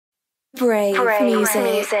Brave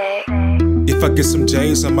music. If I get some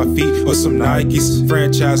J's on my feet or some Nikes,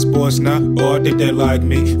 franchise boys now, or did they like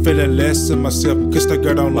me? Feeling less of myself, cause the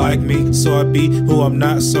girl don't like me. So I be who I'm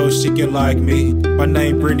not so she can like me. My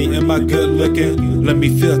name Brittany, am I good looking? Let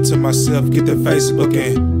me feel to myself, get the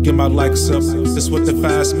Facebookin', get my likes up, that's what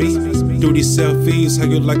defines me. Do these selfies, how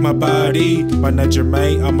you like my body? My name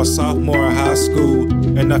Jermaine, I'm a sophomore in high school.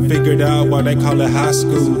 And I figured out why they call it high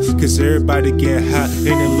school, cause everybody get hot and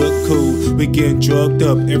it look cool. We getting drugged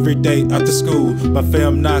up every day after school. My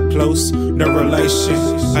fam not close, no relation.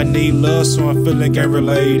 I need love so I'm feeling gang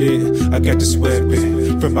related. I got this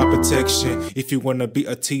weapon for my protection. If you wanna be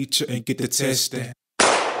a teacher and get the testing,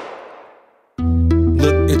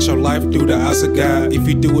 look at your life through the eyes of God. If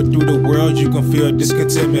you do it through the world, you gon' feel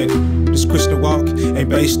discontentment. This Christian walk ain't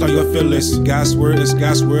based on your feelings. God's word is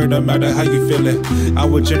God's word, no matter how you feelin'.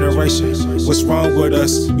 Our generation, what's wrong with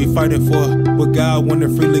us? We fighting for what God wanna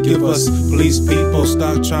freely give us. Please people,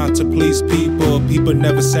 stop trying to please people. People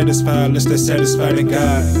never satisfied unless they're satisfied in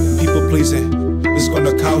God. People pleasing is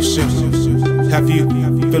gonna cost you. Have you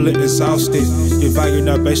feeling exhausted? Your value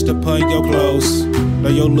not based upon your clothes, know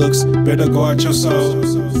your looks, better guard your soul.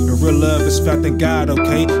 The real love is found in God,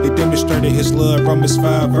 okay? He demonstrated his love, Romans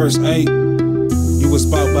 5 verse 8. You was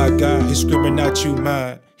bought by God, he's screaming out you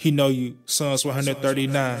mine. He know you, Psalms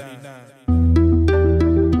 139.